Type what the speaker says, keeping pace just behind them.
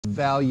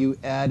value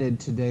added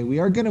today. We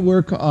are going to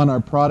work on our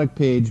product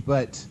page,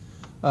 but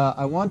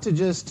I want to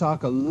just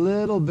talk a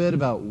little bit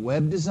about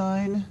web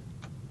design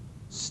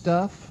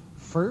stuff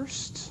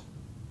first.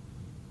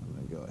 I'm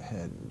going to go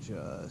ahead and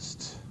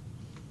just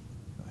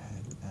go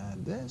ahead and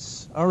add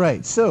this. All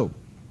right, so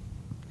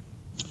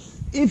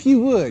if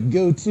you would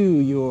go to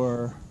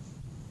your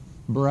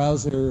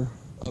browser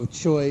of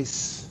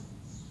choice,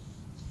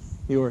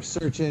 your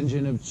search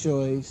engine of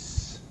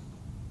choice.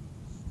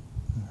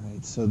 All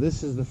right, so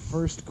this is the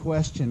first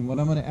question. What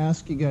I'm going to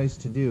ask you guys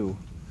to do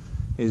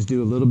is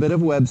do a little bit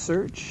of web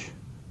search,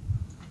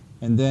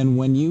 and then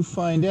when you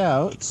find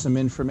out some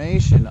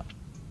information,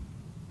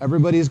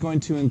 everybody is going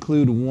to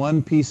include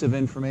one piece of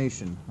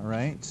information, all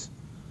right?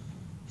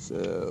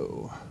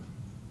 So,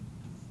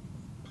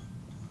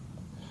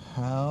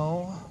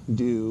 how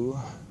do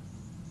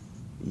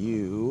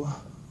you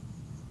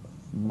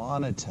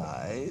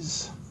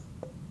monetize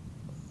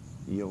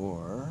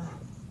your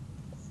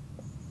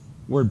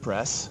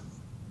WordPress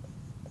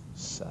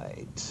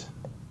site?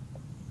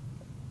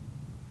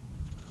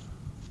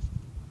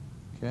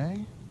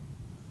 Okay.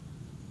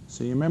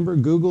 So you remember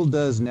Google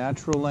does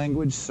natural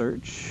language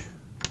search.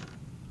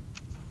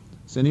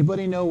 Does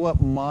anybody know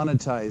what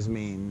monetize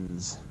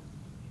means?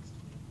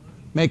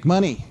 Make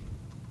money.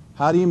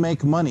 How do you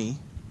make money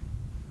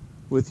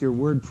with your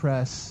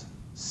WordPress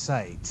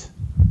site?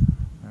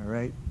 All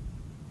right.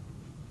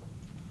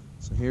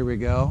 So here we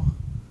go.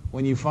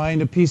 When you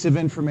find a piece of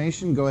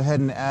information, go ahead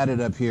and add it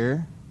up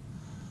here.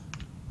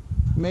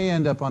 May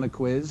end up on a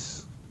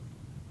quiz.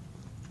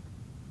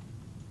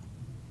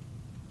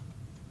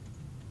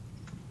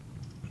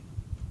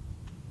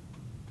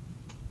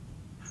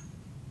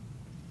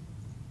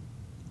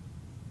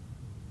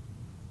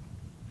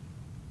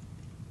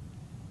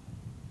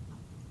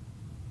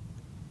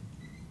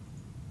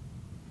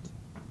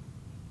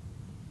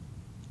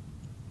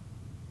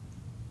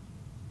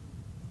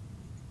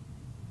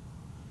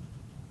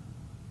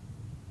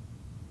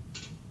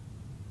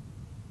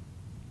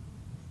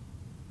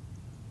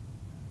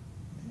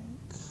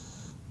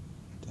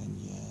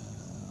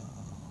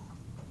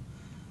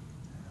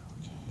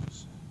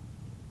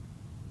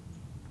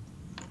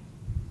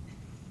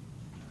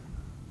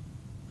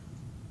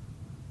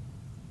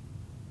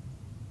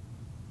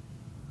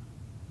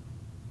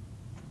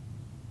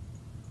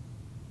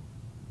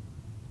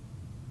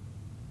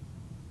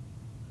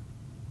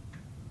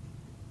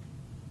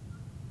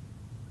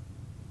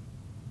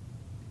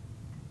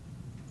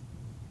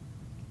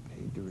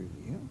 To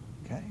review,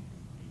 okay.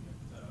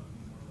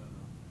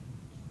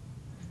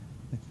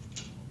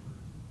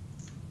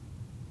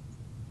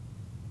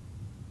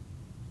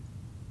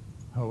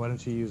 Oh, why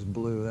don't you use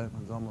blue? That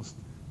one's almost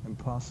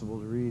impossible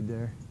to read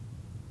there.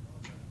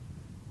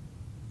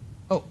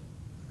 Oh,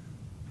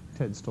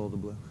 Ted stole the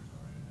blue.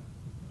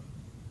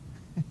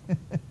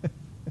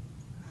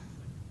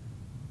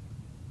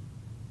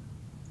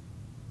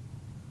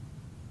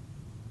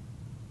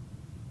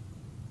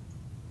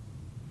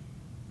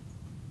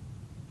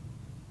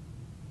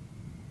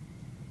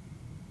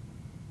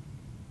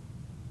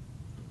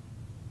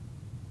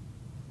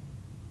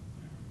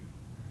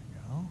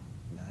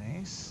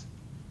 Nice.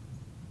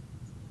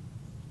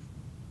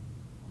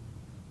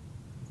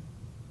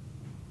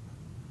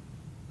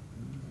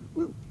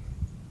 Woo.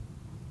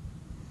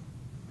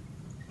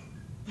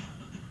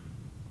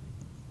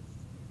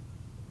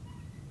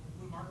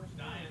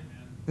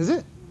 Is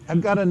it?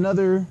 I've got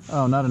another,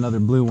 oh, not another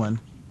blue one.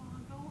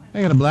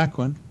 I got a black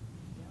one.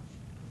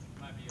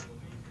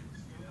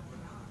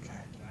 Okay.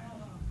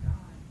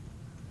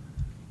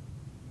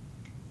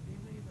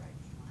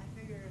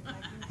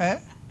 Hey?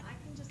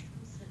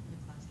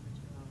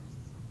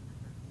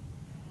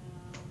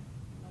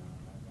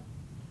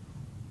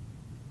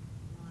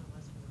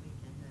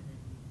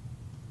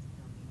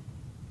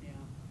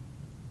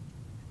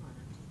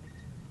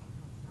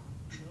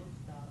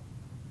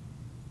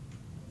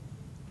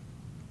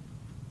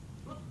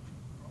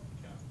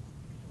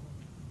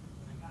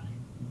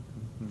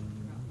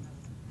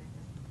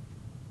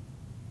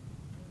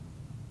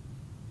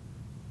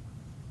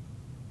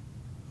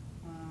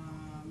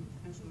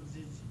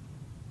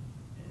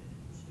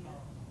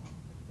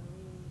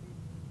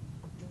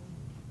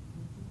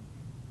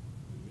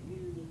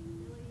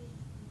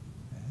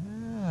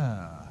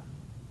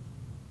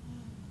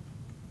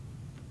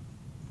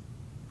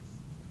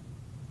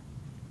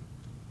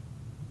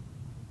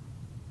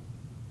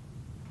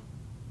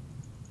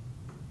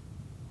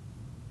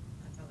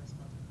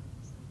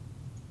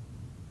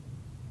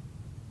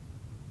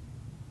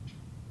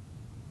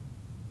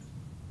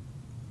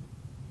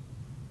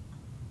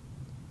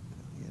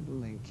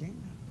 Linking.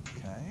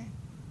 Okay.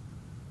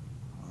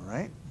 All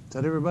right. Is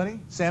that everybody?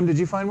 Sam, did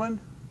you find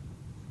one?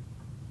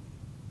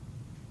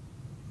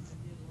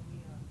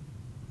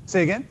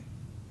 Say again?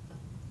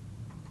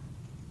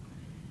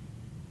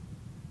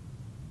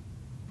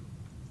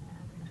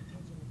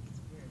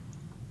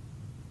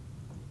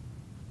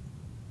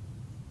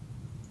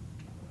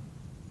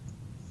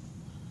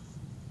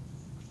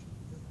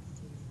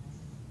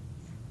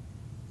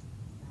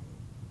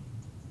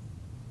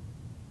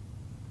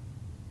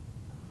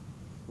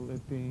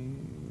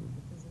 Flipping.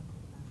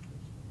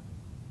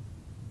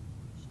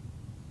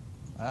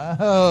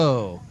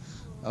 Oh,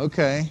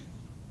 okay.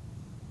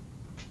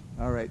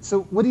 All right.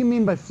 So what do you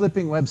mean by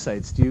flipping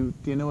websites? Do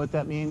you know what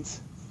that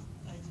means?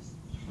 I just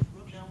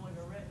wrote down what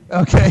I read.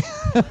 Okay.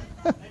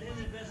 I didn't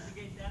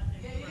investigate that.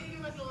 Yeah, you didn't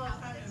give us a lot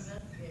of time to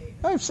investigate.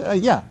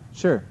 Yeah,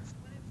 sure.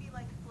 Would it be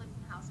like flipping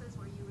houses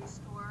where you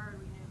restore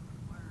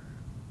or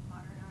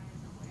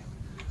modernize or whatever you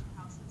do to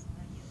houses and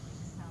then you like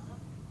sell them?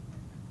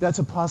 That's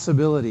a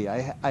possibility.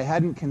 I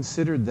hadn't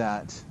considered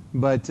that.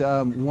 But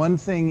one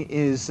thing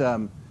is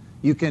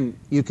you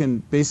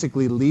can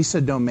basically lease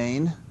a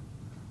domain.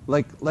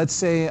 Like, let's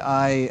say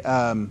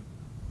I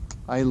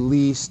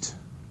leased,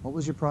 what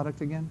was your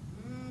product again?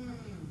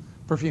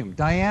 Perfume.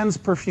 Diane's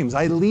Perfumes.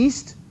 I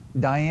leased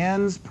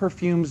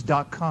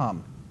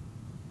dianesperfumes.com.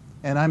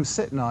 And I'm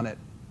sitting on it,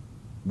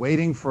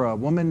 waiting for a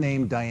woman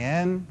named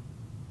Diane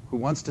who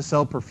wants to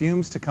sell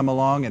perfumes to come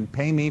along and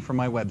pay me for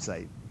my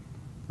website,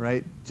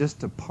 right? Just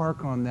to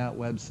park on that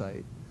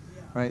website,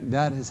 right?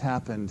 That has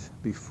happened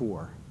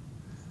before,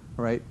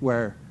 right?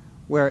 Where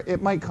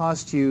it might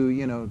cost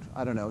you,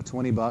 I don't know,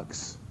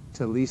 $20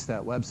 to lease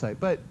that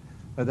website,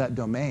 or that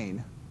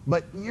domain,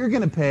 but you're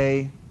going to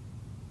pay,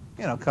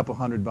 a couple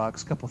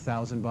 $100, couple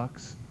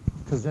 $1,000,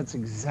 because that's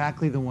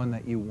exactly the one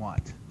that you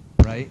want,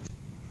 right?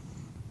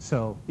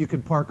 So you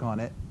could park on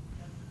it.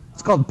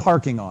 It's called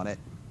parking on it,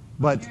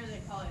 but Here they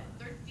call it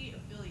thirsty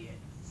affiliates.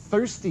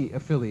 thirsty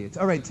affiliates.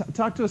 All right,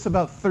 talk to us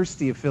about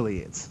thirsty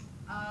affiliates.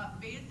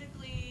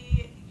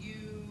 Basically,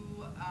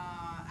 you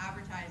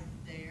advertise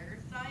their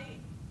site,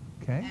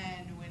 Okay.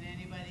 and when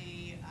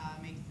anybody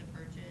makes the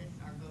purchase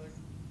or goes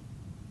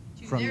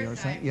to From their your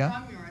site, site,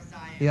 yeah. from your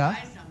site, Yeah. and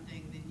buy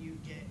something, then you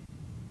get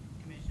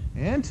commission.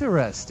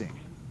 Interesting.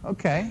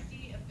 Okay.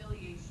 Thirsty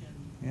affiliation.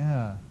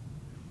 Yeah.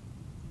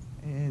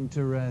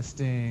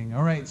 Interesting.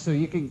 All right, so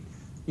you could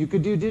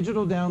do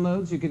digital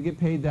downloads. You could get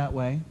paid that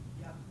way.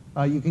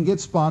 Yep. You can get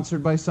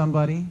sponsored by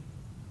somebody.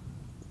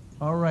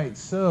 All right,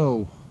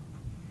 so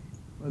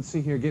let's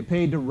see here. Get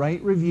paid to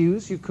write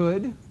reviews. You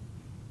could,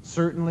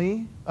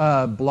 certainly.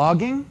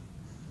 Blogging.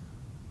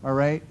 All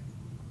right.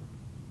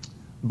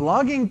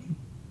 Blogging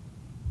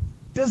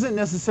doesn't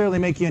necessarily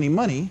make you any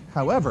money.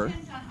 However,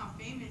 Depends on how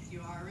famous you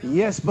are, really.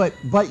 yes, but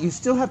you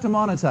still have to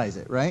monetize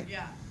it, right?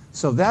 Yeah.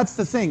 So that's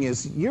the thing,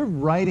 is you're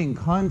writing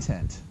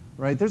content,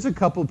 right? There's a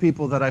couple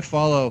people that I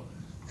follow,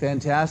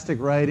 fantastic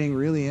writing,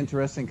 really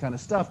interesting kind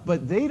of stuff,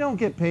 but they don't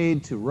get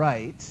paid to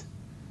write.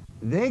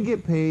 They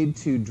get paid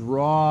to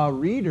draw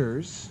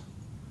readers,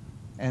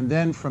 and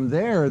then from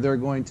there they're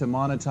going to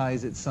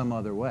monetize it some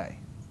other way,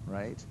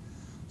 right?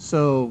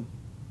 So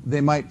they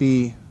might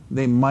be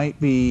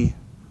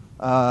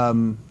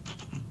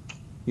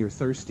your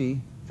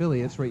thirsty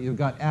affiliates, right? You've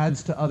got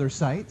ads to other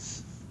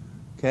sites,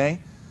 okay?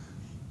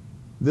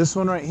 This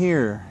one right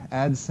here,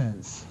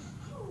 AdSense.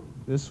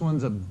 This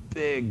one's a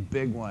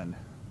big one.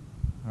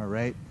 All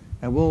right,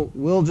 and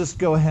we'll just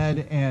go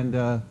ahead and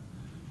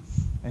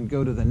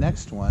go to the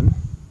next one.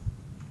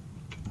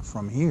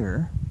 From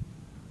here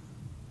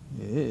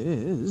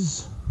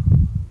is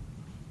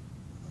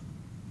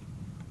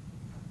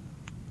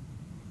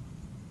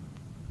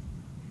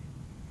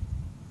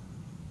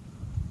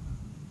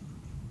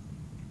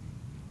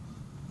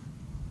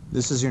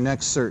this is your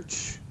next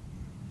search.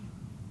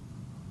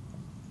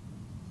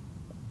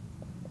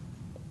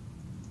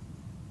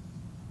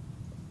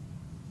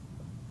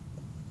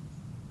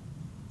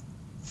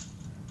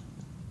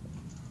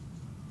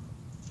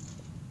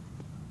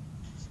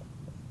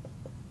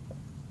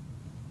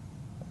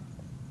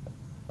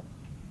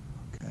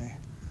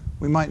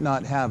 We might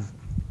not have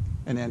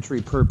an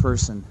entry per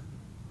person.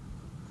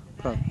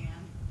 Is that and?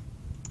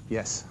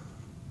 Yes.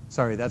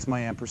 Sorry, that's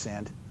my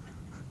ampersand.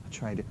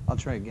 I'll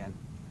try again.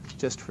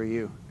 Just for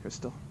you,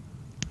 Crystal.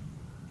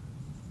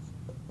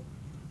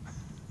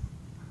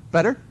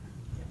 Better?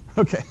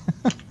 Okay.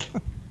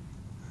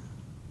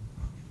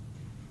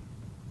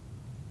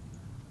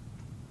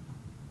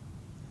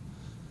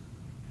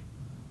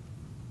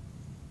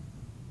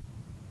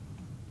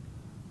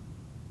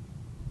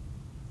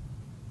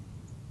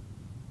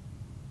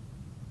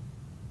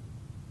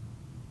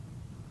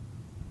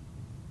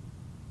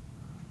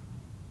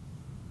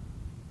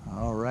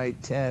 All right,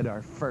 Ted,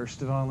 our first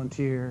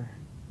volunteer.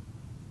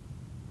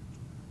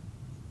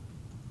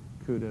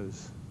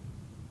 Kudos.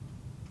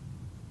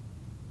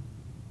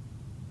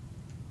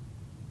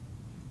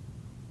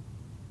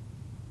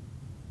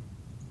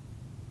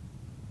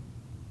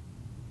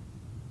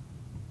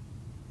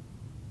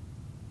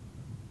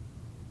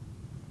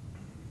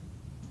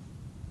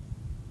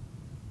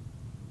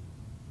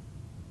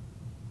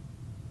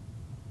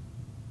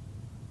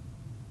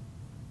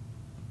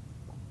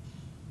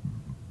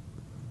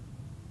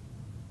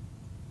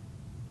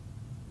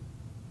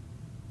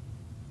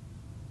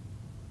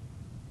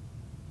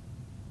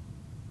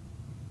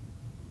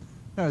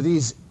 Now, are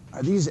these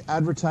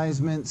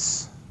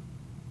advertisements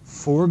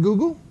for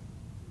Google?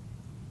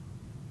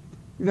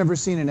 You've never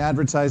seen an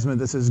advertisement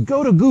that says,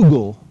 go to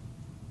Google,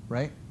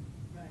 right?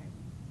 Right.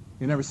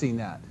 You've never seen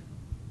that.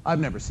 I've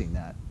never seen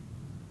that.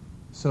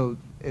 So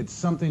it's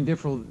something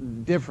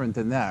different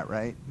than that,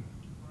 right?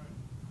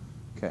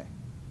 Okay.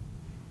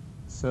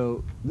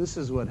 So this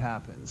is what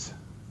happens.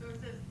 So it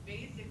says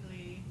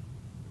basically,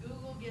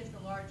 Google gets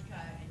a large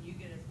cut and you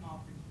get a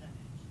small percentage.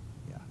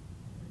 Yeah.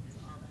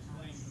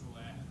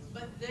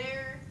 But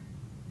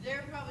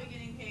they're probably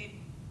getting paid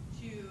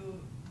to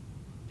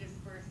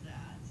disperse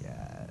that.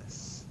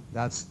 Yes.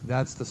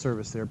 That's the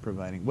service they're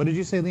providing. What did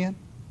you say, Leanne?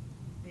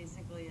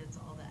 Basically, it's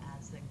all the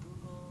ads that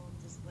Google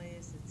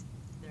displays.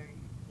 They're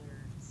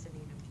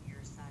sending them to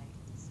your site,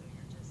 so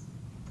you're just.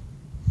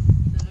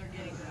 So they're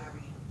getting the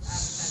advertisement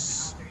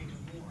out there even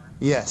more.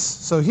 Yes.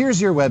 So here's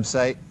your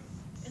website.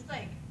 It's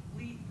like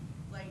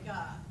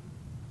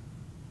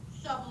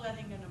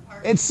subletting an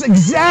apartment.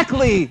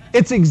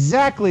 It's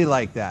exactly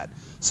like that.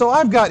 So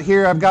I've got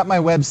my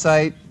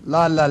website,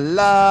 la la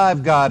la,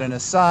 I've got an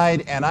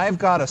aside, and I've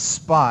got a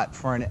spot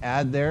for an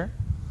ad there.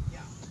 Yeah.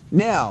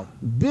 Now,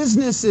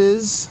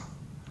 businesses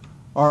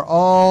are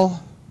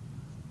all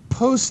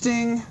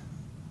posting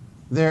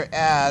their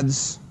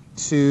ads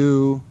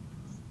to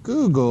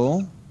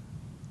Google.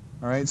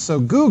 All right, so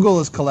Google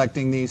is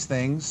collecting these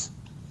things,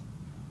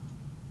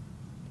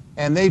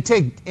 and they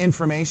take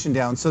information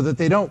down so that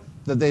they don't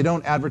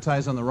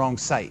advertise on the wrong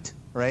site,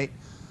 right?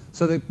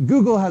 So that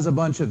Google has a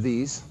bunch of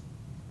these,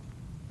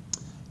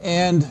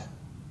 and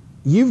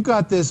you've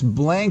got this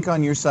blank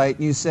on your site,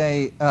 and you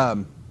say,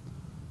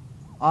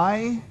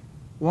 I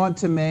want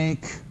to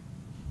make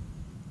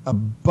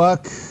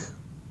 $1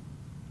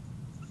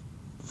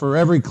 for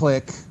every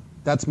click.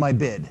 That's my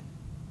bid.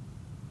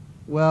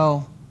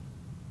 Well,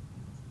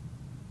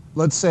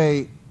 let's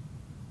say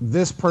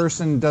this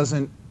person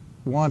doesn't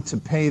want to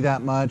pay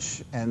that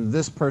much, and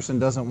this person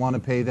doesn't want to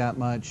pay that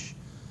much,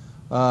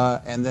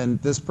 and then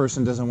this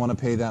person doesn't want to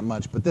pay that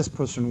much, but this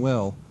person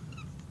will.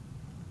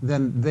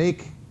 Then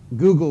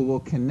Google will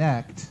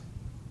connect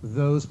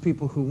those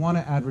people who want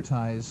to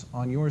advertise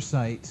on your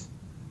site.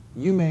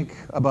 You make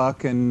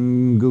 $1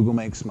 and Google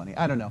makes money.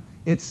 I don't know.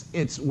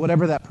 It's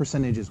whatever that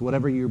percentage is,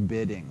 whatever you're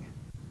bidding,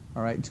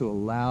 all right, to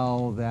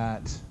allow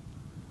that.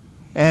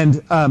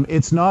 And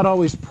it's not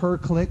always per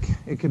click.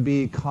 It could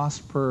be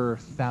cost per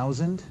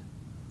thousand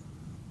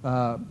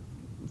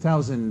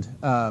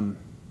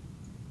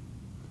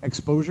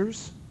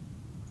exposures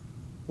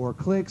or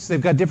clicks.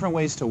 They've got different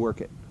ways to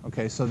work it.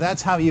 Okay, so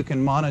that's how you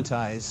can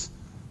monetize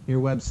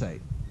your website.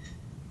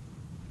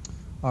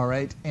 All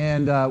right,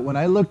 and when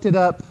I looked it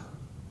up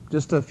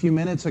just a few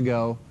minutes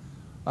ago,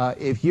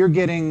 if you're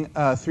getting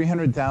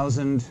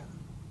 300,000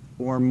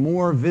 or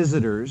more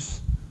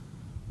visitors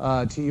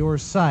to your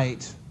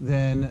site,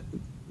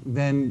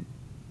 then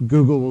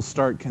Google will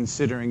start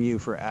considering you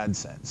for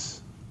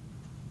AdSense.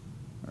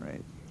 All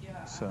right.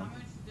 Yeah. So. How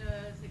much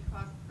does it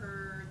cost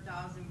per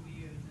 1,000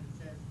 views? It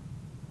says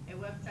a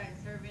website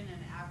serving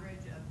an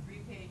average of 3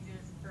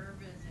 pages per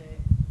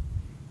visit,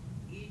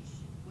 each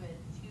with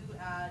 2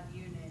 ad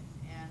units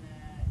and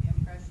an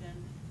impression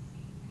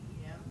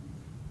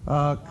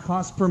CPM.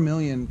 Cost per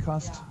million.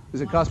 Is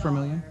it cost per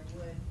million?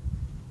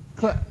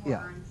 Would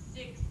Yeah. earn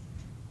 $6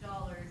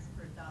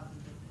 per 1,000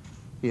 visits.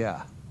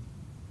 Yeah.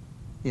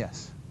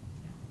 Yes.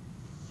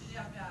 You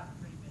have to have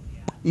a pretty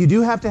busy ad. You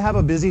do have to have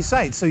a busy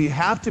site, so you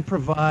have to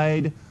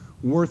provide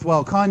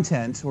worthwhile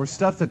content or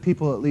stuff that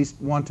people at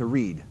least want to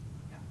read,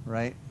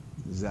 right?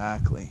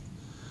 Exactly.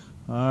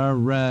 All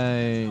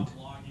right. That's how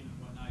blogging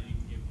and whatnot you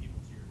can get people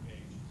to your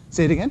page.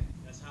 Say it again.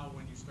 That's how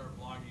when you start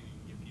blogging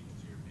you can get people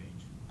to your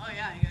page. Oh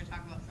yeah, you gotta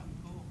talk about something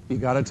cool. You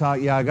got to talk.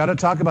 Yeah, I got to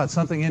talk about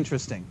something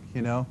interesting.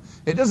 You know,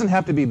 it doesn't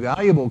have to be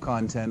valuable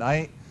content.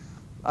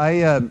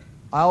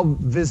 I'll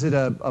visit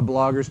a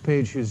blogger's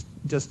page who's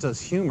just does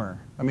humor.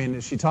 I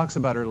mean, she talks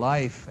about her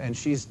life, and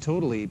she's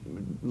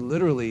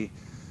literally,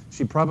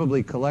 she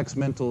probably collects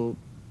mental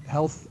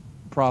health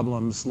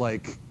problems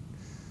like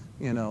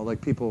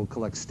people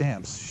collect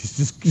stamps.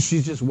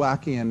 She's just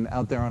wacky and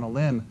out there on a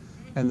limb,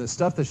 and the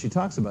stuff that she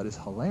talks about is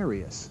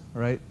hilarious,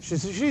 right?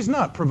 She's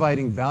not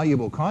providing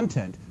valuable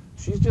content.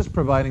 She's just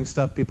providing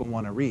stuff people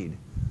want to read,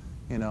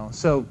 you know.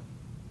 So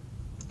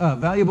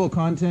valuable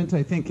content,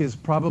 I think, is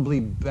probably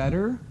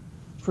better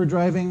for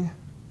driving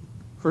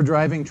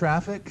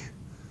traffic.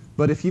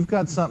 But if you've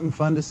got something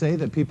fun to say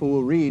that people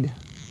will read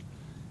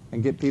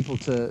and get people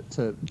to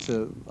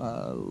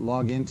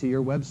log into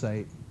your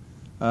website,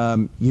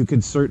 you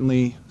could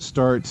certainly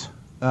start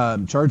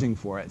charging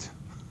for it.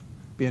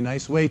 Be a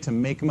nice way to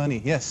make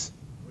money. Yes?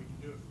 We can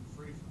do it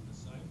for free from the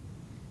site.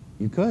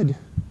 You could.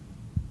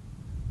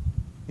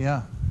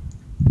 Yeah.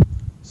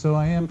 So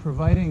I am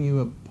providing you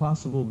a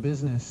possible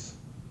business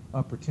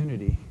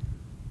opportunity.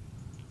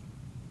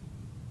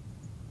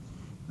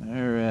 All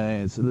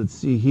right, so let's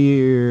see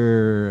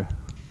here.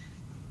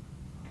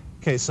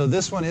 Okay, so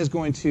this one is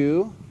going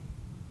to...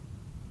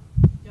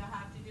 Do I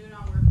have to do it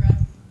on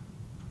WordPress?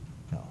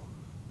 No.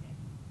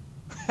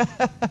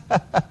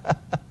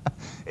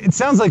 It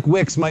sounds like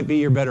Wix might be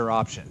your better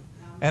option.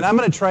 And I'm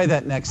going to try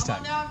that next Well,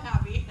 time. now I'm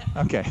happy.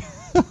 Okay.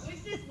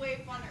 Wix is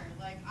way funner.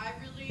 Like, I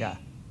really Yeah.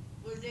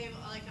 was able,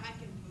 like, I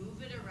can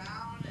move it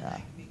around and Yeah. I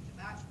can make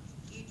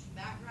each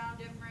background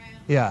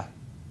different. Yeah.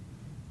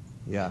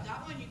 Yeah. But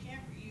that one you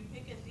can't, you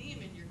pick a theme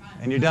and you're kind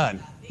of. And you're stuck done.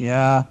 with that theme.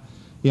 Yeah.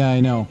 Yeah, I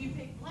know. If you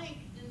pick blank,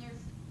 then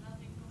there's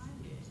nothing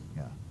behind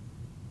it.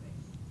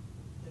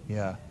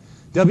 Yeah.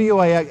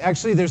 WIX,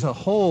 actually there's a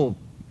whole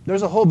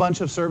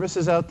bunch of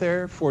services out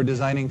there for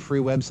designing free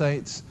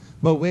websites,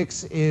 but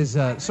Wix is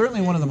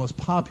certainly one of the most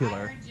I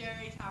popular. heard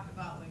Jerry talk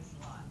about Wix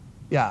a lot.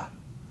 Yeah.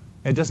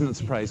 It doesn't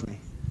surprise me.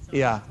 So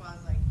Yeah. that's why I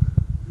was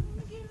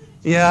like, give it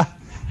a Yeah.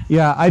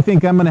 Yeah, I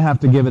think I'm going to have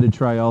to give it a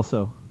try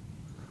also.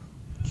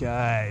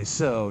 Okay,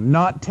 so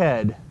not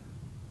Ted,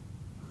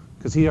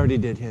 because he already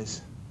did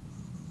his.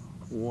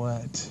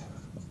 What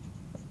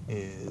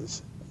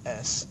is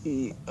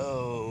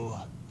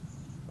SEO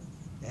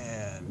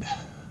and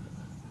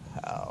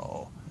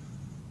how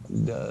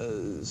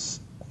does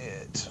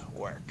it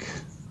work?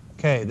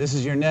 Okay, this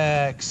is your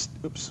next,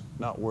 oops,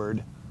 not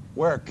word,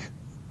 work.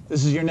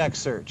 This is your next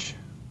search.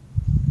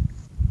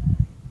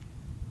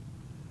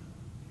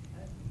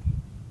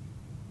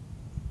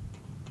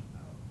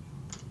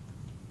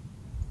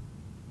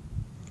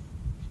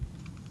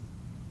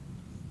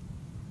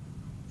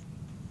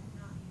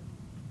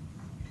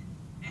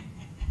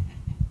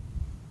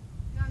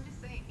 No, I'm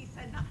just saying, he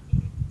said not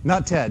you.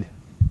 Not Ted.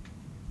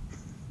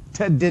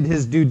 Ted did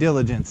his due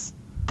diligence.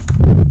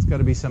 It's got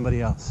to be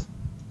somebody else.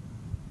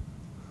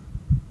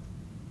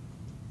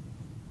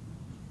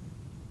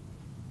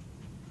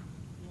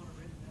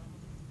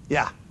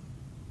 Yeah.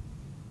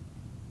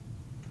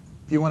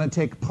 If you want to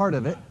take part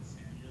of it,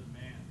 Sam, you're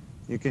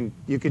the man.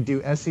 you could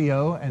do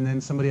SEO and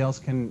then somebody else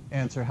can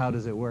answer how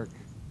does it work.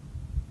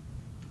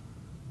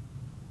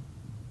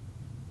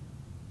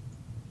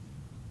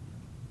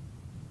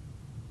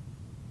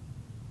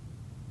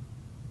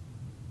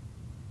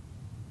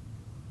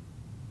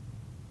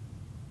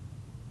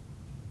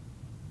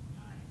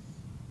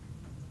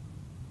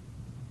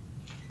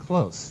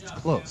 Close. It's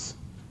close.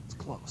 It's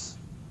close.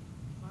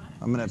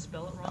 I'm Did gonna you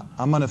spell it wrong?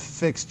 I'm gonna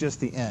fix just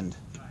the end.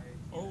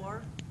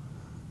 OR?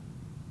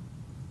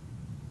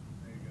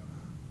 There you go.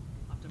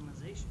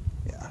 Optimization.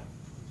 Yeah.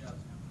 Good job,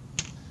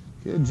 Sam.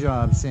 Good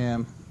job,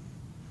 Sam.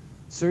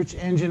 Search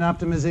engine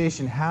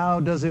optimization. How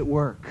does it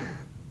work?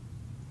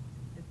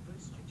 It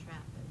boosts your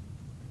traffic.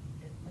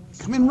 It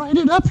links Come and write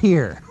it up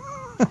here.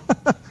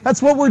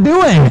 That's what we're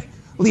doing.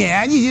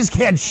 Leanne, you just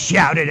can't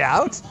shout it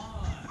out.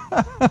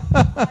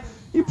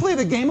 You play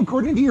the game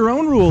according to your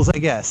own rules, I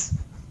guess.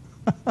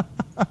 I'm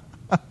a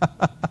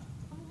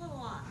little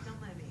off,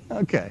 don't mind me.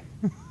 Okay.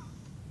 I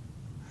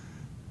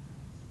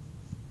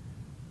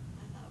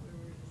thought we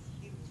were just,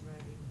 he was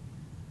writing.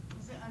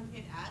 Was it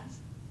unpaid ads?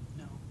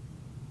 No.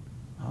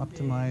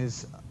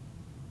 Optimize.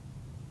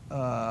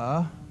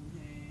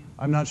 Unpaid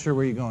I'm not sure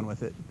where you're going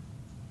with it.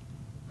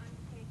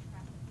 Unpaid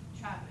traffic.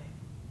 traffic.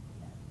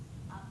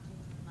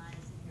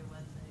 Optimizing your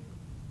website.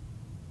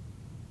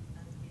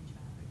 Unpaid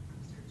traffic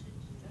from search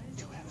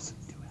engines. Two F's.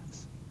 Two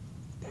F's.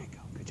 There you go.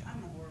 Good job.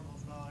 I'm a horrible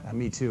speller.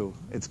 Me too.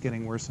 It's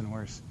getting worse and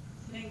worse.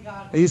 Thank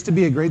God. I used to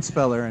be a great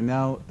speller, and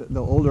now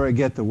the older I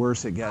get, the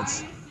worse it I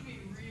gets. used to be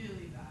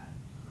really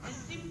bad. It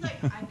seems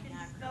like I can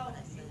spell.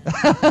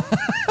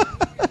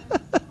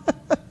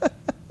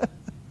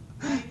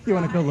 You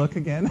want to go look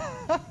again?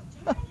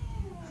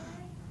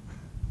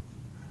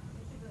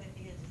 Basically, I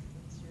think it just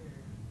makes your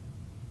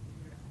exposure.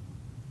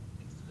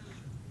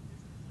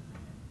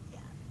 Yeah.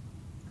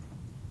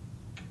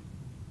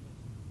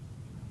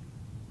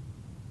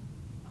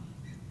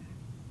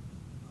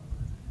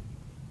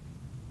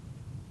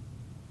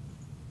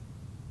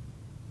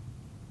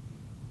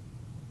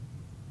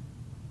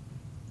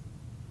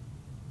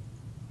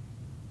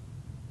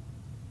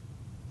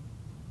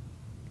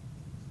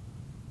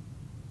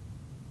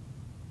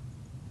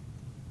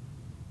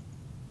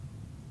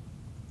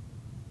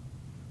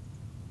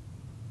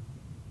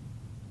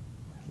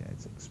 Yeah,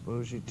 it's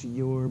exposure to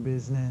your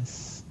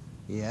business.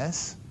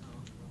 Yes.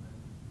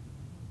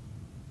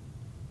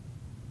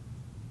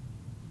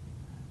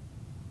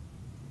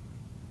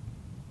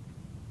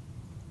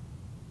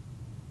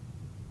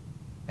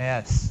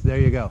 Yes, there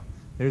you go.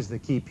 There's the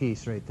key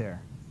piece right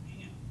there.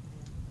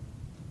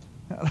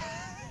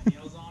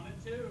 Neil's on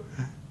it too.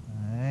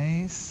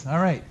 Nice. All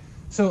right.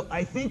 So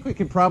I think we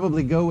could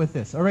probably go with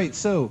this. All right.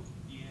 So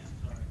Yeah,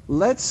 sorry.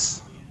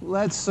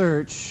 let's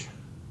search.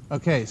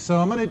 Okay. So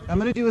I'm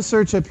gonna do a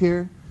search up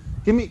here.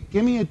 Give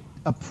me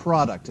a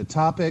product, a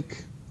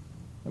topic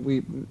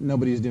that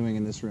nobody's doing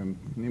in this room.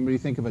 Can anybody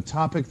think of a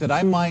topic that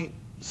I might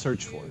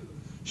search for?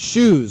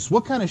 Shoes.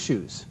 What kind of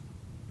shoes?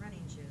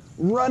 Running shoes.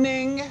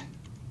 Running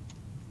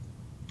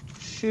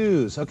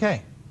shoes.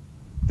 Okay.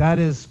 That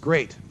is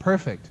great.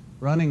 Perfect.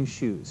 Running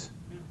shoes.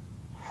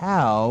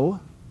 How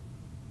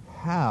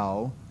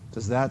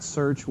does that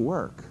search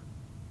work?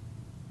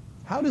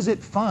 How does it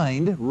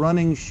find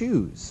running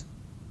shoes?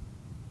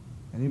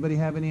 Anybody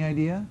have any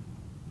idea?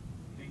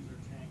 Things are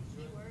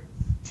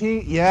tagged to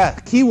it. Yeah,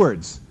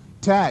 keywords,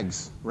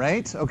 tags,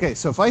 right? Okay,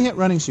 so if I hit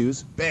running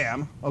shoes,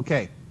 bam,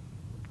 okay.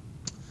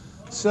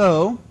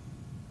 So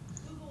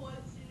Google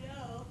wants to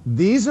know.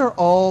 these are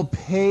all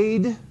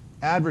paid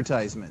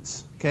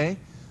advertisements, okay?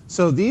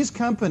 So these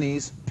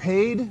companies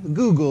paid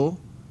Google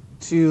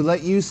to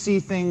let you see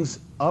things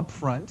up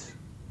front.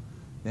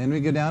 Then we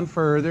go down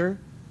further.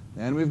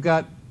 Then we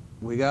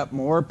got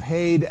more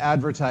paid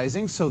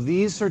advertising. So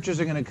these searches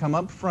are going to come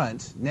up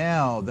front.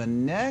 Now, the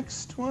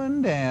next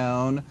one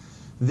down,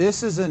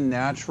 this is a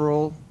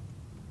natural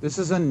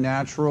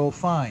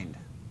find.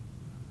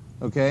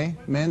 Okay?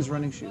 Men's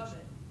running shoes.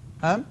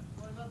 Huh?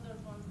 What about those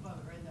ones above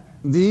it right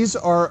there? These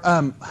are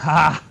Are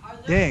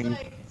those dang.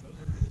 like,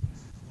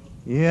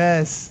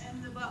 Yes.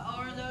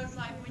 are those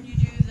like when you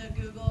do the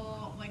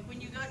Google, like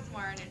when you go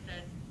somewhere and it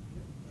says,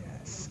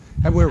 Yes.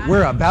 And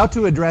we're about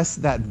to address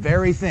that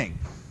very thing.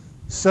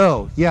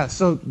 So, yeah,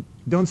 so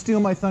don't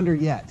steal my thunder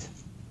yet.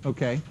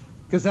 Okay?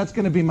 Because that's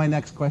going to be my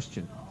next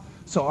question.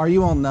 So, are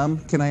you all numb?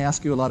 Can I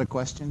ask you a lot of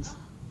questions?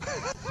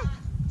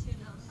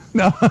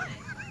 No.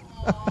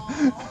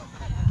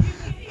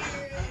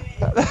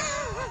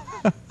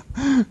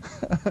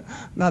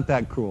 Not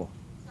that cruel.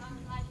 So I'm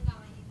glad you got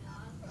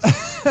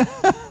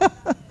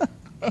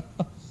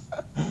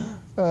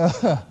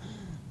my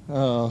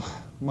email.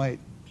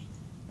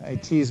 I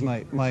tease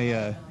my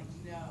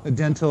the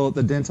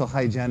dental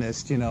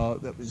hygienist,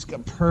 that was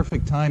got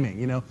perfect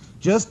timing,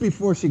 just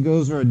before she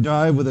goes for a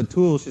dive with a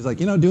tool, she's like,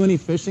 do any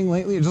fishing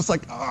lately? You're just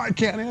like, oh, I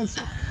can't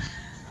answer.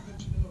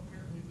 But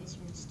apparently this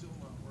one's still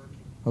not working.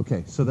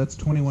 Okay, so that's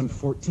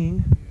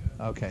 2114?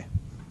 Okay.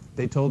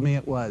 They told me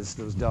it was,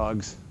 those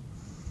dogs.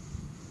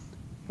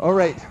 All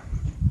right.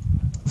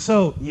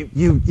 So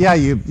you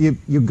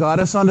got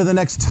us onto the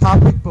next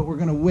topic, but we're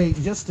going to wait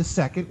just a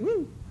second.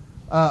 Woo.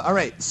 All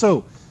right.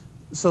 So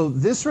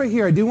this right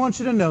here, I do want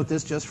you to note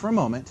this just for a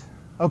moment.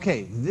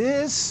 Okay,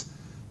 this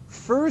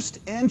first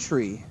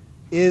entry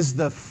is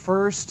the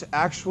first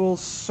actual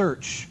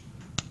search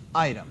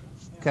item.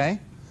 Okay?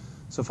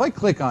 So if I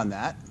click on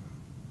that,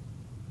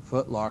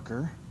 Foot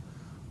Locker.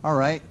 All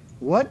right.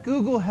 What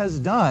Google has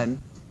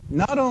done,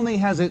 not only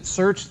has it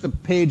searched the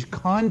page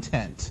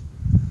content,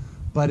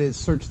 but it's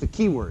searched the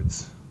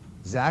keywords.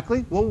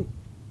 Exactly? Well,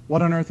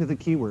 what on earth are the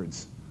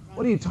keywords?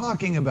 What are you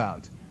talking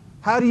about?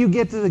 How do you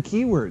get to the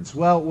keywords?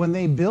 Well, when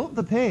they built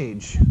the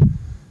page,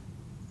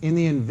 in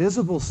the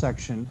invisible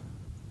section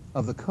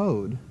of the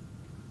code,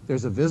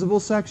 there's a visible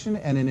section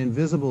and an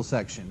invisible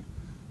section.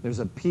 There's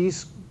a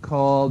piece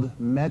called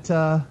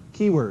meta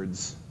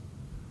keywords.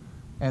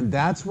 And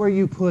that's where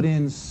you put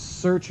in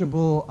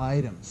searchable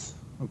items,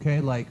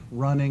 okay, like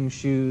running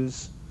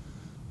shoes.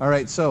 All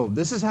right, so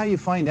this is how you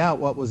find out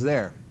what was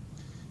there.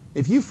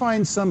 If you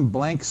find some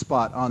blank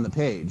spot on the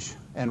page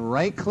and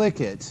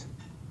right-click it,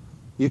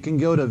 you can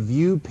go to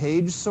View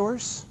Page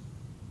Source.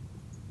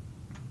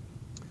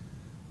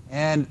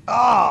 And,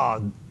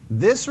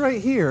 this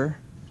right here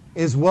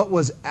is what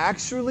was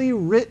actually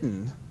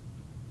written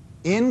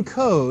in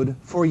code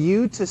for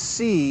you to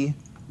see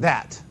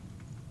that.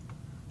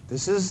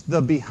 This is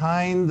the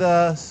behind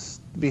the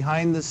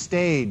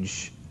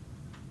stage.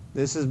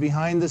 This is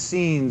behind the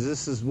scenes.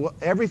 This is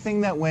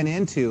everything that went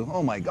into.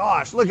 Oh my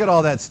gosh, look at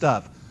all that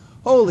stuff.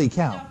 Holy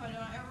cow. stuff I don't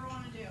ever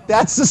want to do.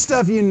 That's the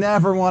stuff you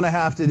never want to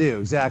have to do.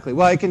 Exactly.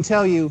 Well, I can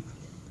tell you,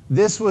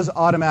 this was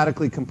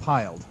automatically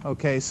compiled.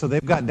 Okay, so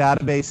they've got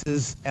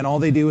databases, and all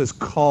they do is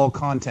call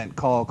content.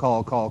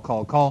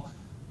 Call.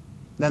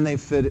 Then they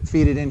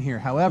feed it in here.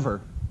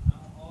 However,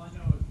 All I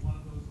know is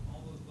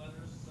all those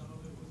letters,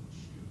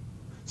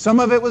 some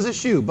of it was a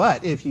shoe,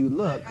 but if you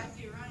look, I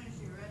see running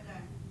shoe right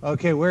there.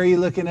 okay, where are you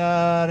looking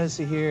at? Let's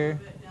see A here.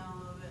 little bit down, a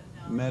little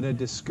bit down. Meta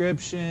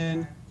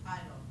description.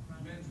 Title.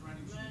 Running. men's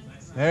running shoes. I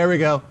see. There we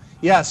go.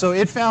 Yeah, so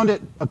it found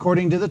it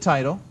according to the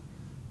title.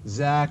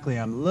 Exactly.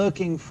 I'm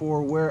looking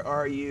for, where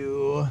are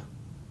you?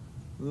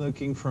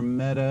 Looking for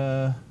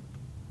meta.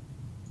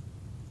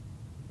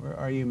 Where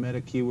are you,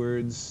 meta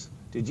keywords?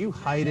 Did you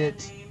hide Meta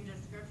it? Name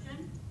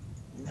description?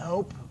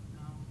 Nope.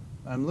 No.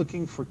 I'm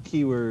looking for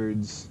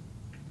keywords.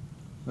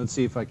 Let's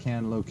see if I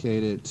can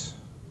locate it.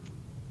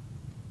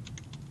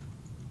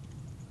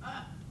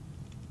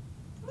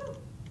 Woo.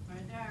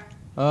 Right there.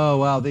 Oh,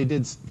 wow, they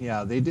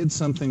did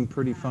something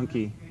pretty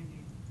funky.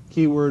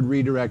 Keyword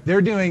redirect.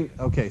 They're doing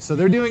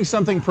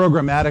something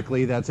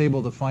programmatically that's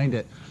able to find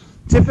it.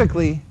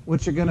 Typically,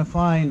 what you're going to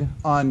find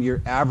on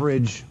your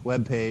average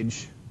web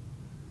page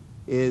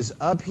is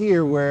up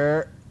here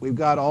where we've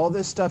got all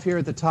this stuff here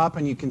at the top,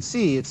 and you can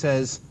see it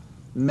says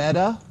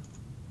meta.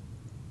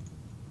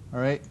 All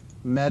right,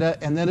 meta,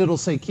 and then it'll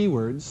say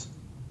keywords.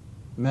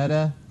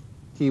 Meta,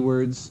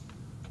 keywords,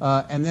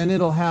 and then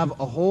it'll have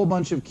a whole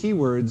bunch of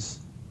keywords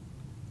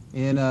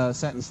in a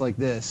sentence like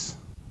this.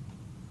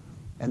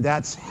 And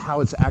that's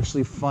how it's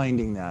actually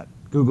finding that.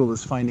 Google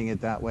is finding it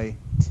that way,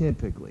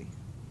 typically.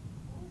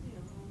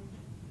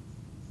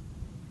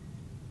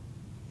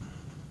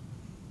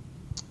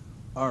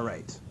 All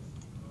right.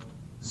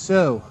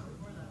 So,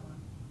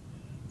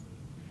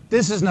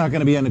 this is not going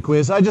to be on the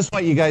quiz. I just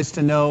want you guys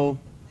to know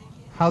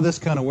how this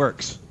kind of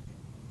works.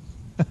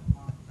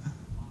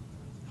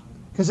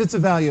 Because it's a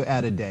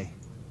value-added day.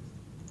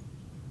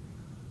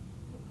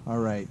 All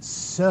right.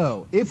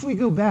 So, if we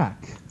go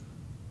back,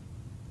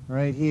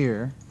 right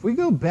here, if we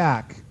go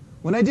back,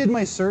 when I did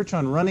my search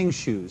on running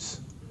shoes,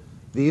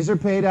 These are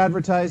paid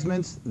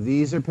advertisements.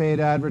 These are paid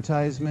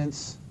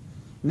advertisements.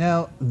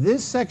 Now,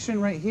 this section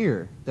right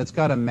here that's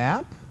got a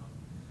map,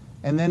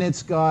 and then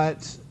it's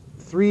got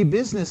 3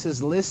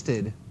 businesses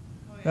listed.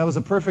 That was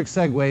a perfect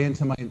segue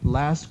into my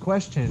last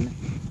question.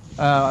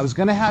 I was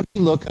going to have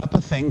you look up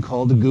a thing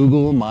called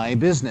Google My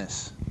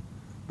Business.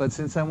 But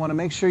since I want to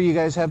make sure you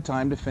guys have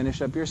time to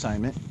finish up your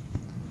assignment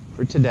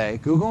for today,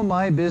 Google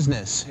My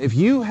Business. If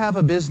you have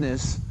a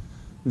business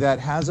that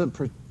has a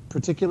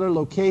particular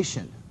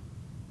location,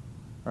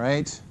 all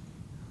right?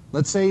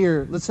 Let's say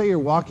you're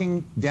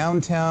walking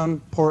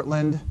downtown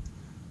Portland.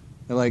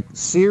 You're like,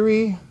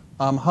 Siri,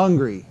 I'm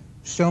hungry.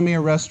 Show me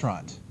a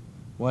restaurant.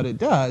 What it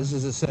does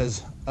is it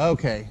says,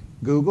 okay,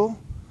 Google,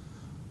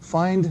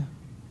 find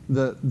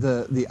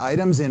the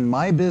items in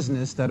my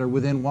business that are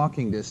within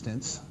walking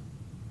distance.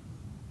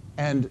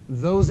 And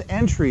those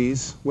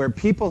entries where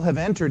people have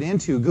entered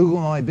into Google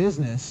My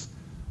Business,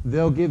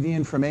 they'll give the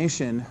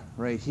information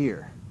right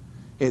here.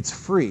 It's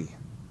free.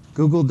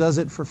 Google does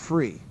it for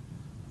free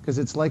because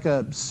it's like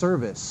a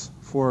service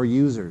for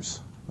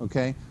users,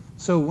 okay?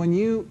 So when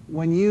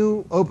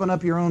you open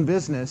up your own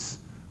business,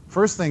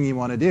 first thing you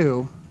want to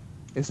do,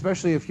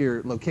 especially if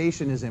your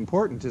location is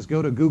important, is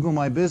go to Google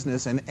My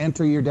Business and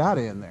enter your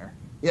data in there.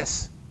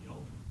 Yes?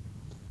 Yelp.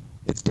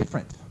 It's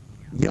different.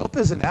 Yelp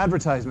is an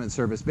advertisement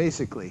service,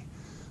 basically.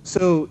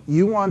 So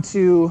you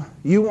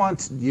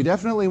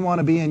definitely want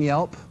to be in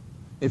Yelp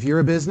if you're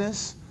a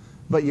business,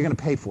 but you're going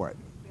to pay for it.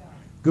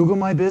 Google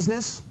My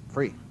Business,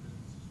 free.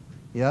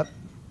 Yep.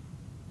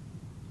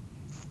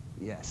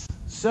 Yes.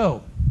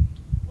 So,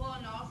 Well,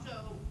 and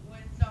also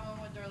when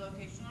someone with their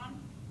location on,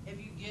 if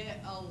you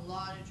get a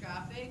lot of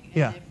traffic and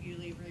Yeah. if you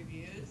leave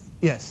reviews,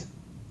 yes,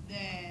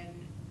 then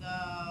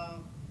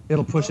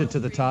it'll push it to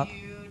the most top.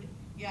 reviewed-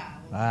 Yeah.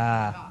 Will push it to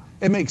the top.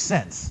 It makes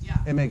sense. Yeah.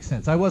 It makes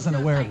sense. I wasn't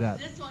So, aware like, of that.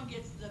 This one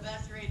gets the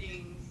best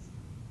ratings,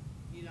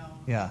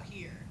 Yeah.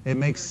 here. It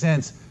makes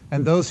sense.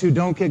 And those who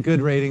don't get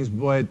good ratings,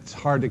 boy, it's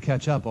hard to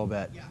catch up, I'll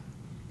bet. Yeah.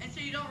 And so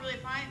you don't really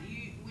find,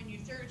 when you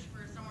search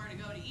for somewhere to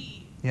go to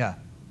eat, Yeah.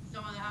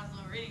 someone that has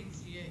low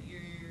ratings, you're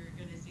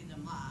going to see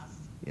them last.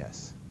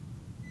 Yes.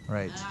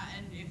 Right.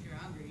 And if you're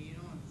hungry, you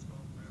don't want to scroll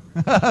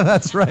forever.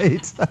 That's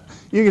right.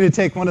 You're going to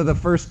take one of the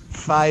first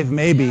 5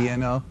 maybe, Yeah. you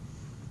know.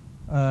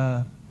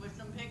 With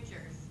some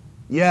pictures.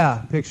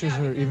 Yeah, pictures Yeah,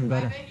 are because even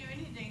better. I bet you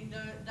anything,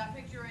 that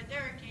picture right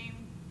there came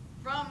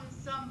from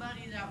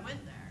somebody that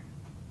went there.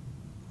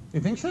 You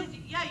think so? Because,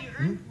 yeah, you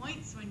earn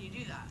points when you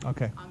do that.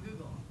 Okay. On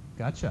Google.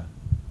 Gotcha.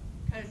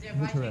 Because if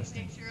I take a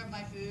Interesting. picture of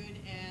my food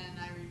and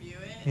I review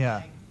it, Yeah.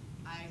 like,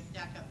 I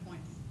stack up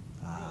points.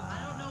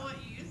 I don't know what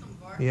you use them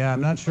for. Yeah, I'm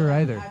not sure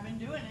but either. I've been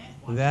doing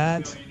it.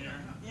 That.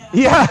 Yeah.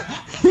 Yeah.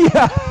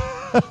 Yeah.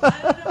 I don't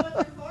know what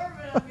they're for,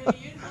 but I'm going to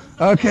use them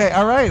someday. Okay,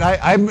 all right.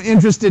 I'm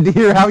interested to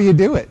hear how you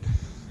do it.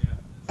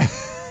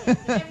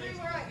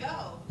 Everywhere I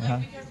go, like, Uh-huh.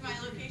 because my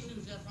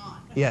location's just on.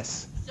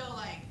 Yes. So,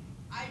 like,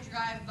 I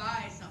drive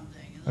by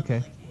something and they'll Okay.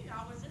 be like, hey,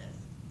 how was this?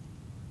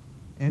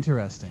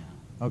 Interesting.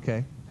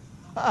 Okay.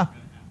 Ah.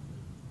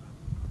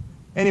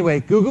 Anyway,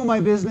 Google My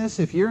Business.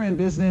 If you're in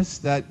business,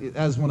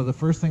 that's one of the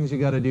first things you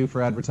got to do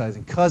for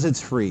advertising because it's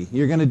free.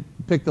 You're going to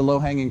pick the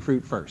low-hanging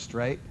fruit first,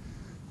 right?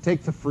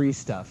 Take the free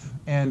stuff,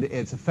 and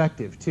it's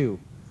effective too.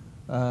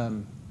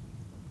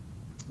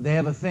 They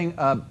have a thing,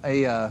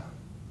 a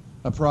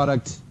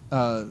product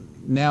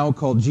now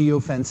called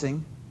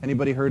geofencing.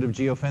 Anybody heard of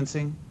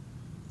geofencing?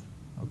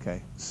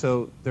 Okay,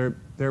 so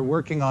they're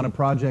working on a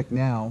project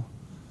now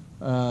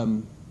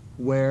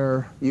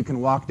where you can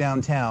walk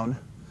downtown.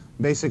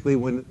 Basically,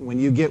 when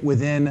you get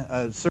within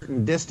a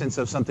certain distance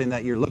of something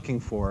that you're looking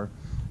for,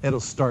 it'll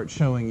start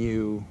showing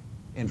you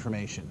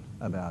information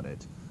about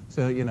it.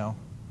 So,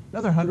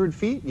 another 100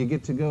 feet, you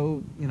get to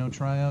go,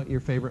 try out your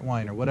favorite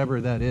wine or whatever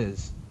that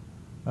is.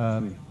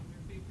 Geofencing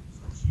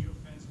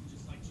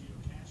just like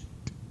geocaching.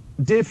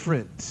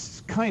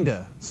 Different,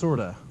 kinda,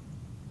 sorta.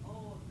 Oh,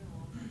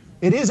 no.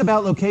 It is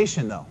about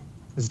location, though.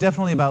 It's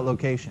definitely about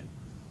location.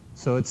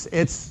 So it's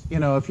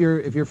if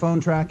your phone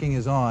tracking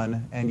is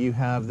on and you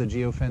have the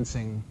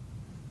geofencing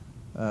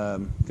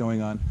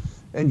going on,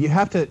 and you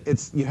have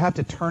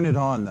to turn it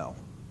on though,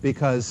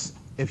 because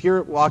if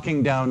you're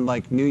walking down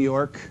like New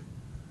York,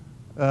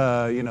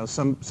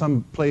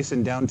 some place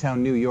in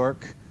downtown New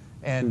York,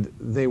 and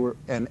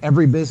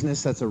every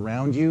business that's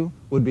around you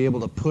would be able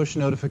to push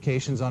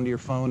notifications onto your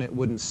phone, it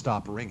wouldn't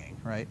stop ringing,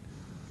 right?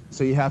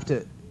 So you have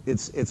to.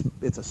 It's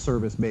a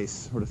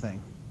service-based sort of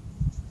thing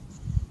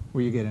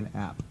where you get an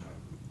app.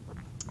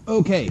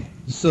 Okay,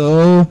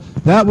 so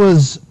that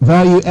was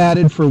value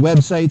added for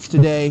websites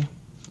today.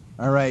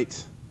 All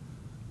right.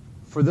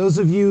 For those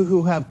of you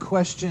who have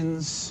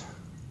questions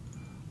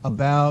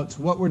about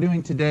what we're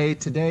doing today,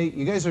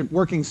 you guys are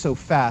working so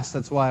fast,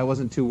 that's why I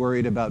wasn't too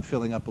worried about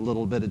filling up a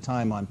little bit of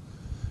time on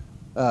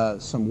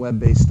some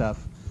web-based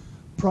stuff.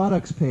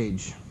 Products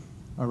page,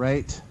 all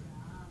right?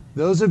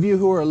 Those of you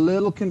who are a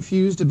little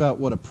confused about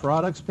what a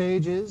products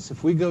page is,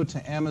 if we go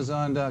to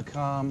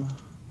Amazon.com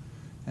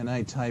and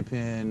I type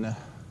in,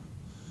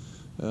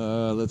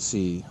 let's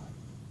see,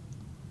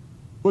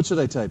 what should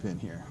I type in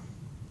here?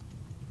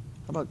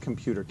 about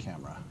computer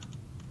camera?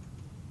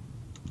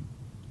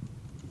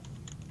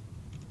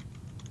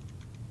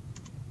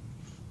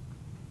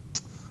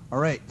 All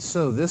right,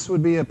 so this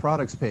would be a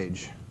products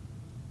page,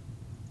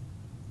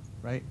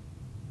 right?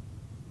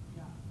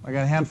 I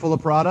got a handful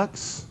of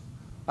products.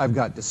 I've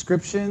got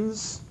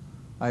descriptions.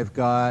 I've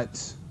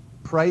got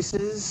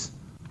prices.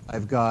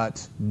 I've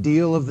got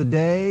deal of the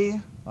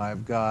day.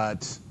 I've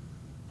got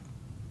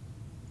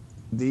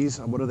these,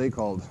 what are they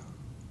called?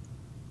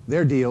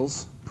 They're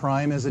deals.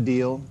 Prime is a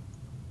deal,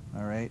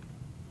 all right,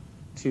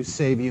 to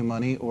save you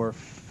money or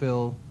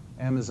fill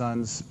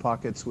Amazon's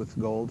pockets with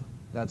gold.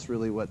 That's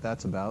really what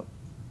that's about.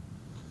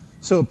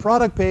 So a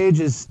product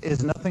page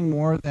is nothing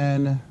more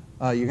than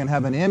you're going to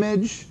have an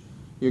image,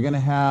 you're going to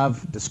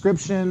have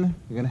description,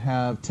 you're going to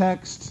have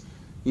text.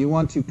 You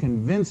want to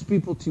convince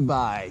people to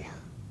buy.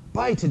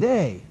 Buy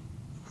today.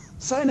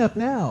 Sign up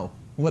now.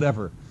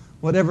 Whatever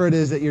it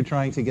is that you're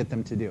trying to get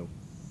them to do.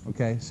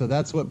 Okay, so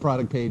that's what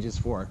product page is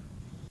for.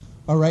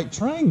 All right,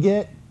 try and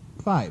get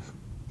 5,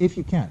 if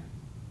you can.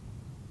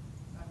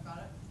 5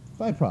 products?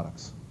 5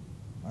 products.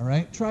 All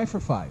right, try for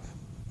 5.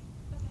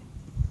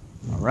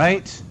 All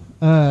right.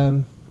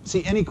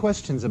 See, any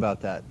questions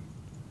about that?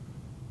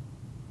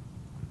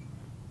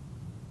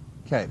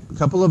 Okay, a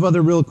couple of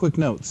other real quick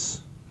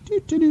notes.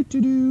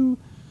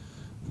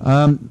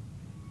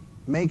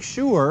 Make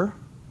sure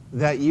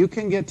that you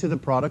can get to the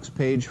products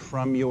page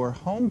from your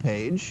home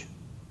page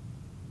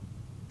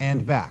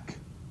and back.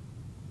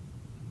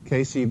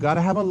 Okay, so you've got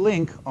to have a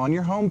link on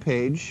your home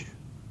page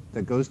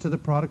that goes to the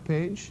product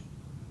page.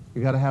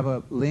 You've got to have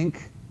a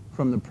link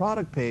from the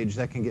product page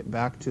that can get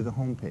back to the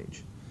home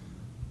page.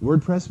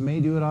 WordPress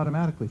may do it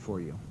automatically for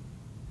you.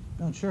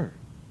 Not sure.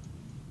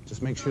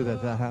 Just make sure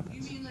that that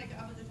happens. You mean like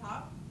up at the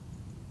top?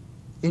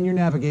 In your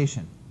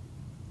navigation.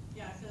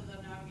 Yeah, so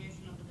the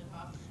navigation up at the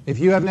top. If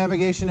you have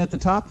navigation at the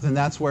top, then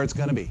that's where it's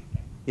going to be.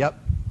 Yep.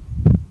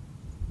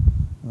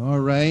 All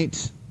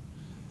right.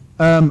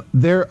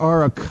 There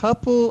are a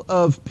couple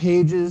of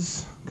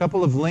pages, a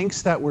couple of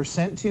links that were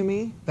sent to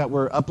me that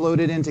were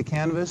uploaded into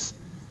Canvas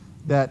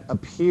that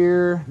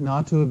appear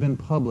not to have been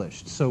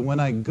published. So when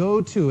I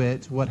go to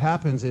it, what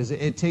happens is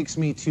it takes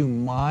me to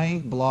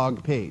my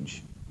blog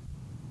page.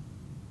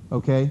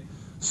 Okay?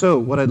 So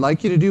what I'd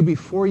like you to do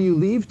before you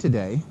leave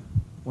today,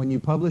 when you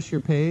publish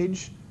your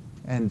page,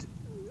 and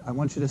I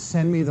want you to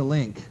send me the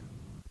link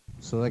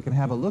so that I can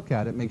have a look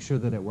at it, make sure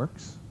that it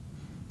works.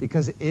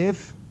 Because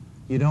if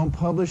you don't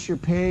publish your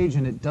page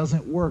and it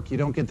doesn't work, you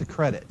don't get the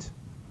credit.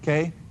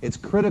 Okay? It's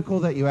critical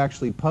that you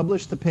actually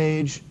publish the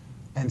page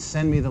and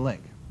send me the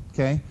link.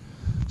 Okay?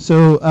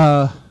 So,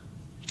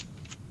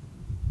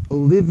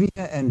 Olivia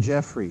and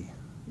Jeffrey,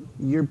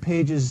 your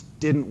pages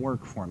didn't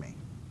work for me.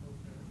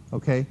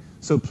 Okay?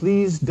 So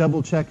please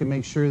double check and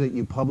make sure that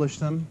you publish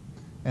them,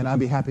 and I'd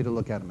be happy to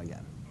look at them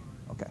again.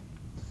 Okay.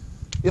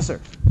 Yes, sir?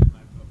 Can I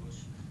publish?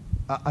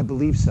 I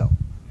believe so.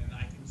 And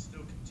I can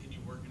still continue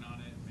working on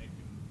it, making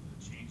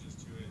the changes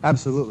to it.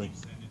 Absolutely. Keep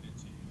sending it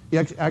to you.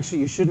 Yeah, actually,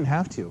 you shouldn't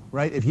have to,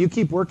 right? If you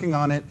keep working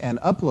on it and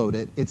upload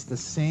it, it's the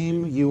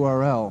same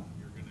URL.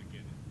 You're going to get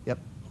it. Yep.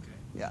 Okay.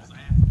 Yeah. Because I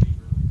have to leave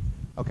early.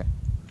 Okay.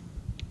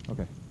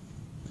 Okay.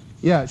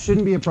 Yeah, it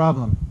shouldn't be a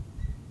problem.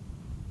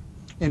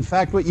 In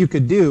fact, what you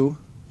could do,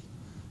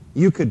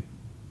 you could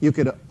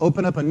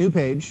open up a new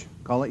page,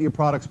 call it your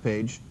products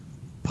page,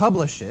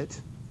 publish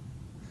it,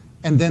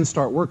 and then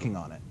start working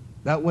on it.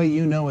 That way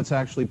you know it's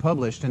actually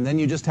published, and then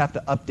you just have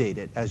to update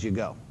it as you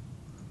go.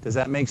 Does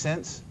that make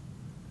sense?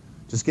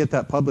 Just get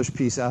that published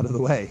piece out of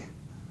the way.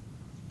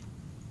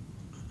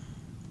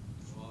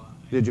 Well,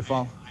 Did you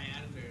follow? I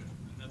added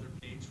another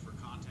page for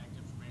contact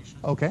information.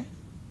 Okay. And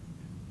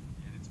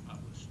it's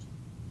published.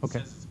 Okay.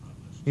 It says it's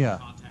published. Yeah.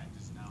 Contact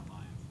is now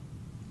live.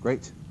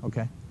 Great.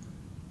 Okay.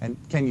 And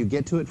can you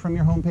get to it from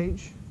your home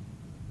page?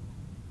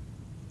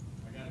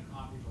 I got to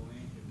copy the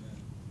link and then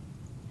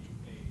the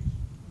page.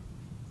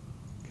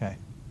 Okay.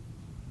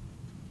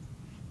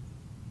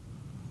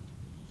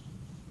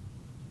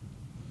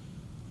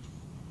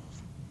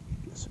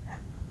 Yes, sir.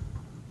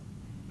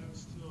 I'm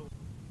still,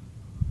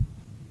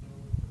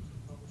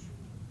 publishing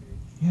the page.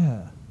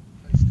 Yeah.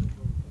 I still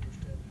don't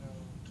understand how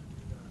to do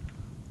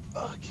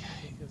that.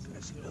 Okay. Because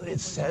It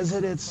says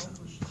that it's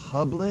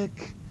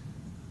public.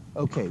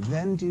 Okay,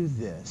 then do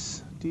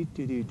this.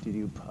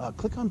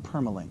 Click on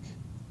permalink.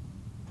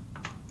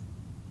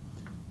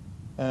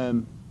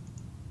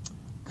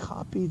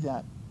 Copy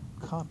that.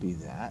 Copy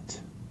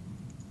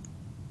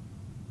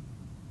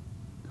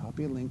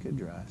a link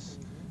address,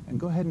 and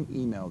go ahead and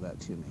email that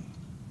to me.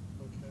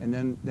 Okay.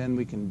 And then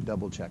we can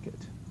double check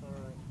it. All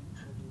right,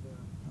 I'll do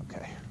that.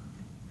 Okay.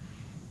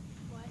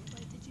 What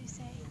did you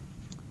say?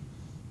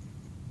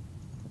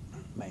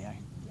 May I?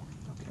 Yeah.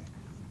 Okay.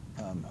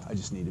 I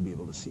just need to be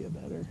able to see it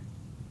better.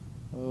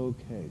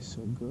 Okay,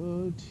 so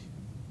go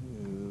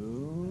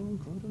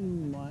to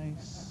my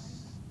site.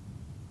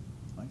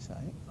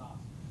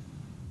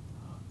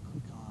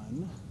 Click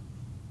on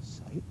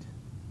site.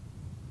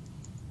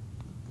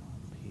 Click on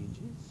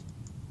pages.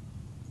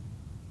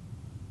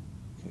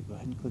 Okay, go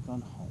ahead and click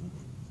on home.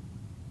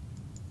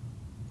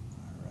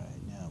 All right,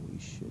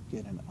 should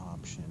get an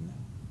option,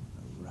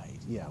 right,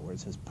 yeah, where it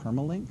says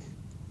permalink,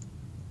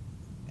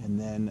 and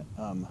then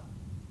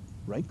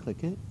right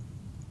click it,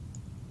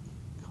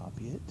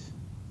 copy it,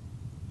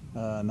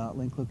 not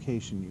link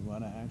location, you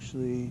want to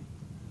actually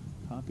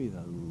copy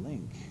the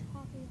link.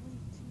 Copy link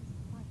to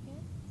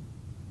market.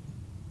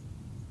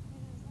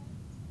 What is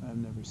that? I've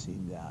never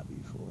seen that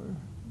before.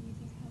 You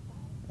think have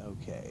that?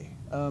 Okay.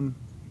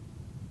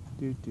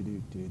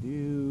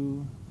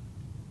 Do.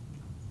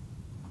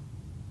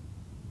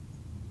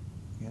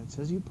 Yeah, it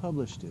says you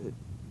published it.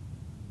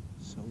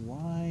 So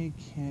why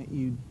can't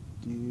you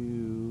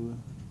do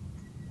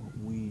what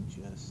we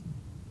just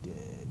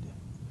did?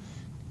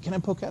 Can I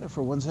poke at it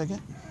for 1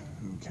 second?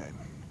 Okay.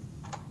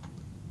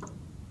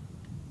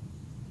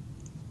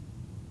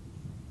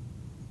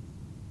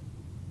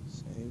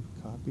 Save,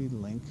 copy,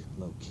 link,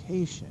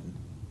 location.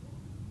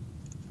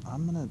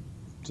 I'm gonna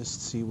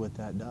just see what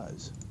that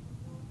does.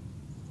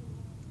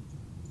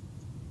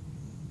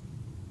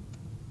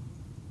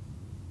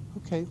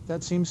 Okay,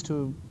 that seems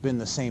to have been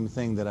the same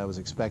thing that I was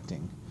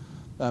expecting.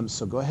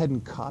 So go ahead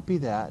and copy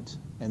that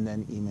and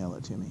then email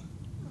it to me.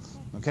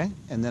 Okay. Okay?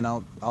 And then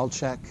I'll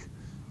check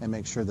and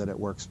make sure that it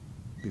works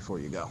before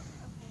you go. Okay.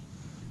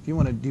 If you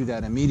want to do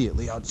that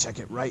immediately, I'll check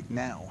it right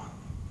now.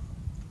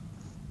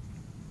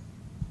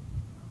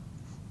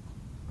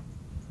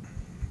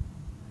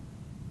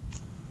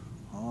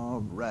 All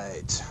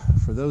right.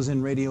 For those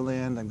in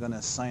Radioland, I'm going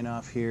to sign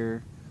off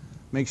here.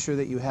 Make sure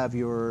that you have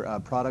your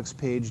products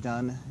page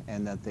done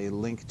and that they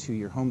link to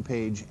your home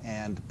page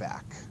and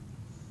back.